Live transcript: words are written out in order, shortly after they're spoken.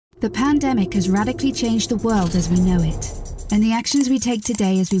The pandemic has radically changed the world as we know it, and the actions we take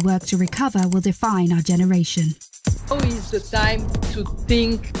today as we work to recover will define our generation. Now is the time to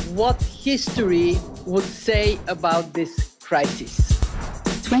think what history would say about this crisis.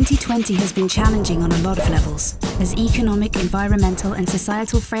 2020 has been challenging on a lot of levels, as economic, environmental and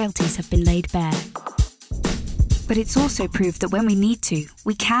societal frailties have been laid bare. But it's also proved that when we need to,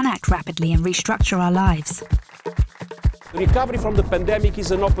 we can act rapidly and restructure our lives. The recovery from the pandemic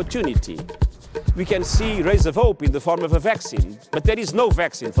is an opportunity. We can see rays of hope in the form of a vaccine, but there is no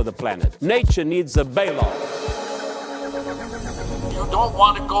vaccine for the planet. Nature needs a bailout. You don't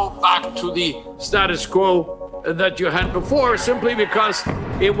want to go back to the status quo that you had before simply because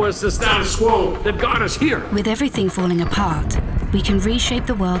it was the status quo that got us here. With everything falling apart, we can reshape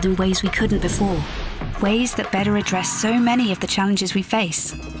the world in ways we couldn't before. Ways that better address so many of the challenges we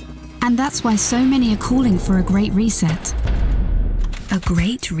face. And that's why so many are calling for a great reset. A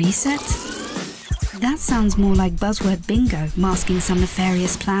great reset? That sounds more like buzzword bingo masking some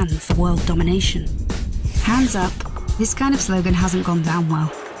nefarious plan for world domination. Hands up, this kind of slogan hasn't gone down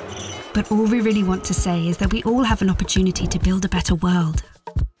well. But all we really want to say is that we all have an opportunity to build a better world.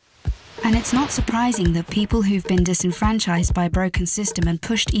 And it's not surprising that people who've been disenfranchised by a broken system and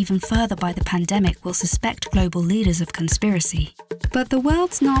pushed even further by the pandemic will suspect global leaders of conspiracy. But the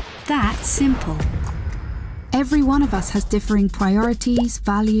world's not that simple. Every one of us has differing priorities,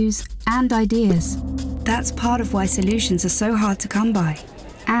 values, and ideas. That's part of why solutions are so hard to come by,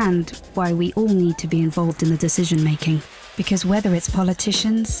 and why we all need to be involved in the decision-making. Because whether it's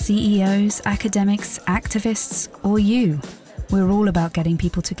politicians, CEOs, academics, activists, or you, we're all about getting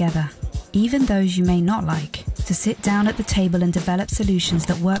people together, even those you may not like, to sit down at the table and develop solutions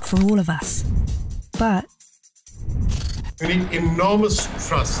that work for all of us. But we need enormous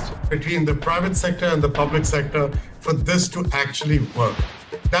trust between the private sector and the public sector for this to actually work.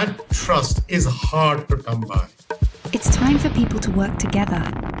 That trust is hard to come by. It's time for people to work together,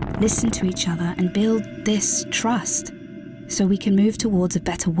 listen to each other, and build this trust so we can move towards a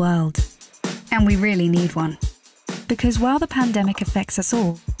better world. And we really need one. Because while the pandemic affects us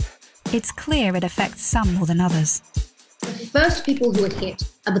all, it's clear it affects some more than others. The first people who are hit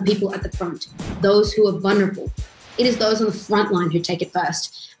are the people at the front, those who are vulnerable. It is those on the front line who take it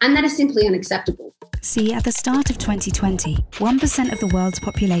first, and that is simply unacceptable. See, at the start of 2020, 1% of the world's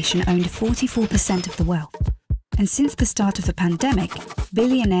population owned 44% of the wealth. And since the start of the pandemic,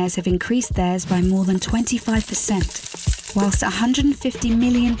 billionaires have increased theirs by more than 25%, whilst 150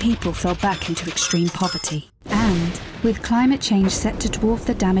 million people fell back into extreme poverty. And with climate change set to dwarf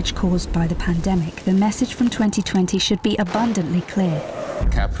the damage caused by the pandemic, the message from 2020 should be abundantly clear.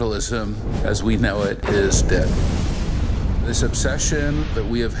 Capitalism, as we know it, is dead. This obsession that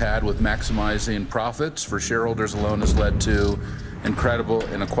we have had with maximizing profits for shareholders alone has led to incredible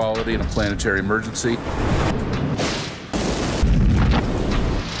inequality and a planetary emergency.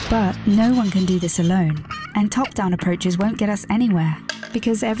 But no one can do this alone, and top-down approaches won't get us anywhere,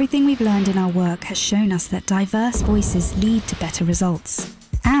 because everything we've learned in our work has shown us that diverse voices lead to better results.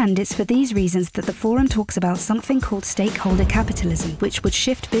 And it's for these reasons that the forum talks about something called stakeholder capitalism, which would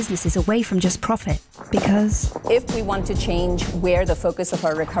shift businesses away from just profit. Because if we want to change where the focus of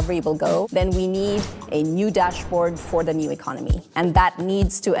our recovery will go, then we need a new dashboard for the new economy. And that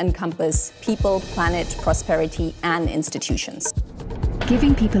needs to encompass people, planet, prosperity, and institutions.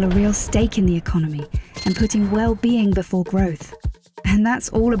 Giving people a real stake in the economy and putting well-being before growth. And that's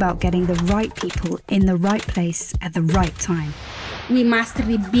all about getting the right people in the right place at the right time. We must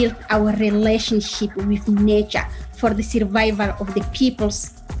rebuild our relationship with nature for the survival of the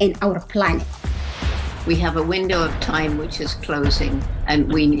peoples and our planet. We have a window of time which is closing,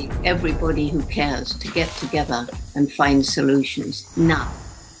 and we need everybody who cares to get together and find solutions now.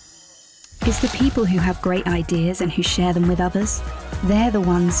 It's the people who have great ideas and who share them with others. They're the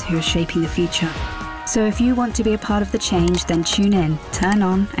ones who are shaping the future. So if you want to be a part of the change, then tune in, turn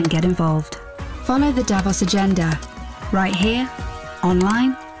on, and get involved. Follow the Davos agenda, right here,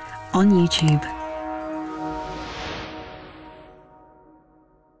 online, on YouTube.